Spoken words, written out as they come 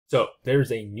So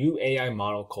there's a new AI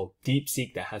model called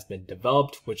DeepSeek that has been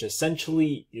developed, which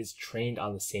essentially is trained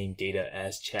on the same data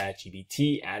as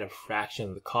ChatGPT at a fraction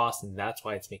of the cost, and that's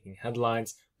why it's making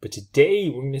headlines. But today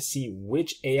we're going to see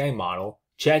which AI model,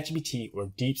 ChatGPT or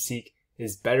DeepSeek,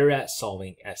 is better at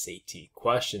solving SAT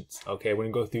questions. Okay, we're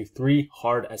going to go through 3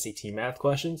 hard SAT math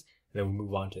questions, and then we'll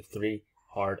move on to 3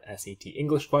 hard SAT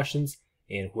English questions.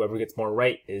 And whoever gets more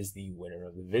right is the winner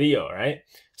of the video, all right?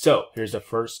 So here's the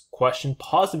first question.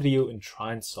 Pause the video and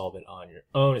try and solve it on your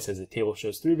own. It says the table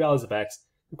shows 3 values of x,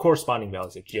 the corresponding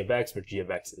values of g of x, where g of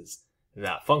x is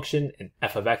that function, and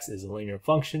f of x is a linear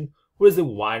function. What is the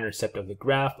y-intercept of the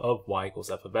graph of y equals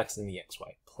f of x in the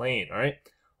xy plane, all right?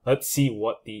 Let's see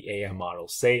what the AI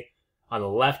models say. On the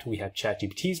left, we have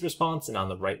ChatGPT's response, and on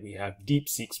the right, we have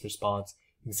DeepSeek's response.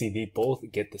 You can see they both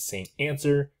get the same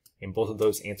answer, and both of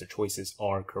those answer choices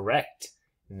are correct.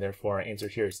 And therefore, our answer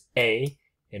here is A,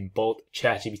 and both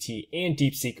ChatGPT and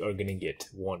DeepSeek are going to get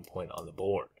 1 point on the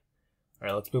board. All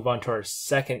right, let's move on to our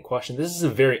second question. This is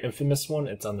a very infamous one.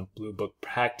 It's on the Blue Book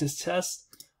practice test.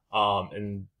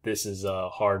 And this is a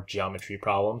hard geometry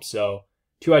problem. So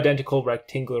 2 identical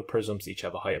rectangular prisms each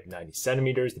have a height of 90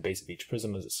 centimeters. The base of each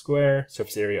prism is a square.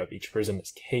 Surface area of each prism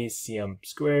is kcm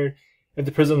squared. If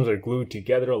the prisms are glued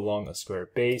together along a square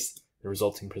base, the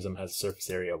resulting prism has a surface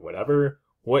area of whatever.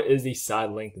 What is the side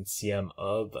length in cm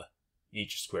of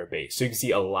each square base? So you can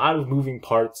see a lot of moving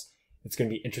parts. It's going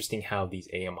to be interesting how these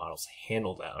AI models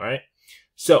handle that, all right?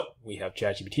 So we have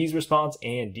ChatGPT's response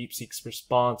and DeepSeek's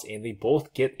response, and they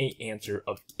both get an answer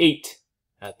of 8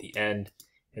 at the end,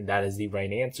 and that is the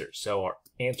right answer. So our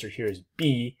answer here is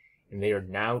B, and they are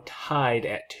now tied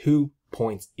at 2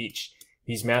 points each.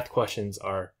 These math questions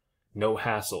are no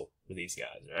hassle for these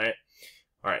guys, all right?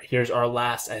 All right, here's our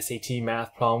last SAT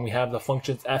math problem. We have the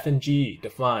functions f and g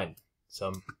defined.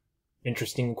 Some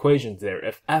interesting equations there.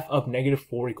 If f of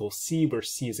 -4 equals c, where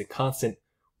c is a constant,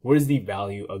 what is the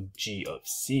value of g of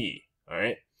c? All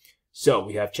right, so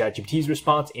we have ChatGPT's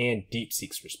response and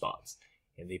DeepSeek's response,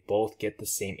 and they both get the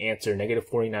same answer.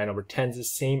 -49 over 10 is the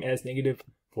same as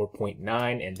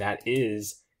 -4.9, and that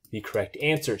is the correct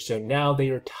answer. So now they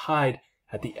are tied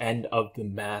at the end of the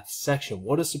math section.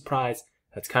 What a surprise.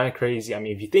 That's kind of crazy. I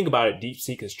mean, if you think about it,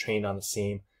 DeepSeek is trained on the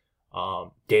same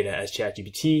data as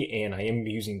ChatGPT, and I am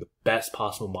using the best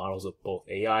possible models of both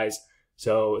AIs.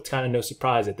 So it's kind of no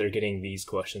surprise that they're getting these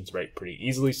questions right pretty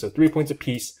easily. So 3 points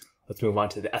apiece. Let's move on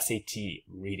to the SAT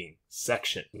reading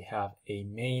section. We have a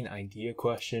main idea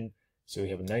question. So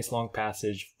we have a nice long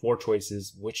passage, 4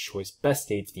 choices. Which choice best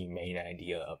states the main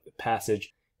idea of the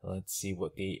passage? Let's see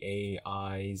what the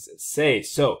AIs say.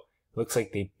 So it looks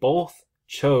like they both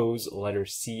chose letter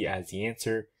C as the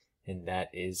answer, and that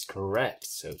is correct.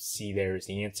 So C there is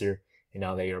the answer, and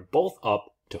now they are both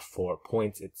up to 4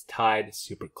 points. It's tied,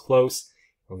 super close.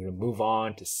 We're going to move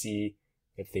on to see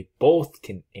if they both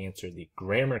can answer the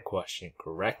grammar question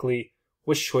correctly.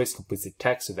 Which choice completes the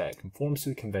text so that it conforms to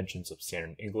the conventions of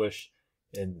standard English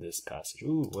in this passage?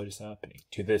 Ooh, what is happening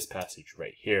to this passage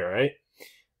right here, right?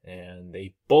 And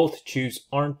they both choose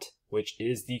aren't, which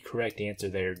is the correct answer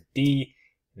there, D.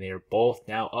 And they are both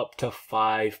now up to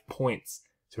 5 points.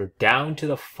 So we're down to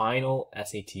the final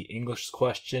SAT English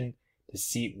question to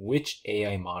see which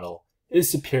AI model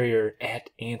is superior at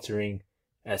answering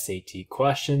SAT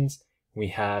questions. We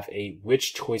have a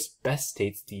which choice best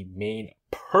states the main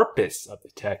purpose of the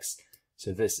text.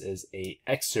 So this is an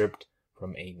excerpt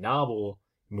from a novel.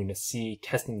 I'm going to see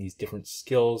testing these different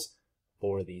skills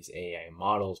for these AI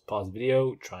models. Pause the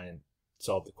video, try and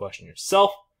solve the question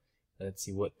yourself. Let's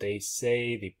see what they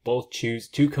say. They both choose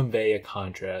to convey a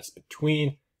contrast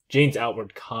between Jane's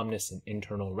outward calmness and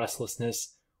internal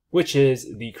restlessness, which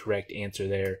is the correct answer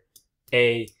there,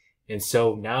 A. And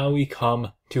so now we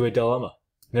come to a dilemma.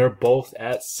 They're both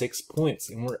at 6 points,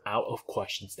 and we're out of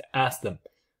questions to ask them.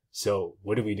 So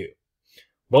what do we do?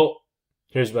 Well,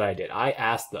 here's what I did. I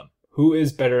asked them, who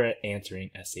is better at answering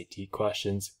SAT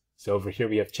questions? So over here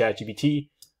we have ChatGPT.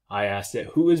 I asked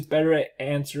it, who is better at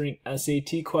answering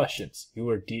SAT questions? You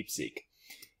or DeepSeek?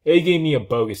 It gave me a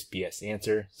bogus BS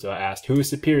answer. So I asked, who is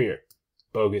superior?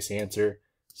 Bogus answer.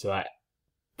 So I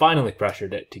finally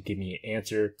pressured it to give me an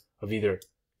answer of either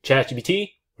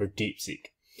ChatGPT or DeepSeek.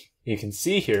 You can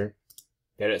see here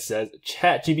that it says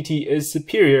ChatGPT is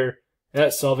superior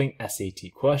at solving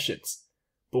SAT questions.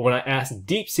 But when I asked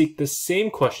DeepSeek the same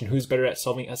question, who's better at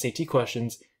solving SAT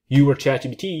questions, you or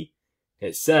ChatGPT,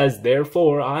 it says,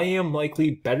 therefore, I am likely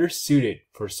better suited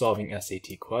for solving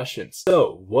SAT questions.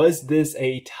 So, was this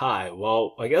a tie?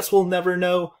 Well, I guess we'll never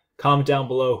know. Comment down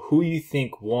below who you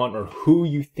think won or who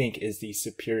you think is the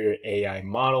superior AI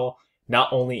model.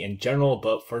 not only in general,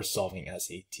 but for solving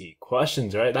SAT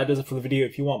questions, right? That does it for the video.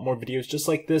 If you want more videos just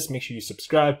like this, make sure you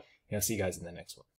subscribe, and I'll see you guys in the next one.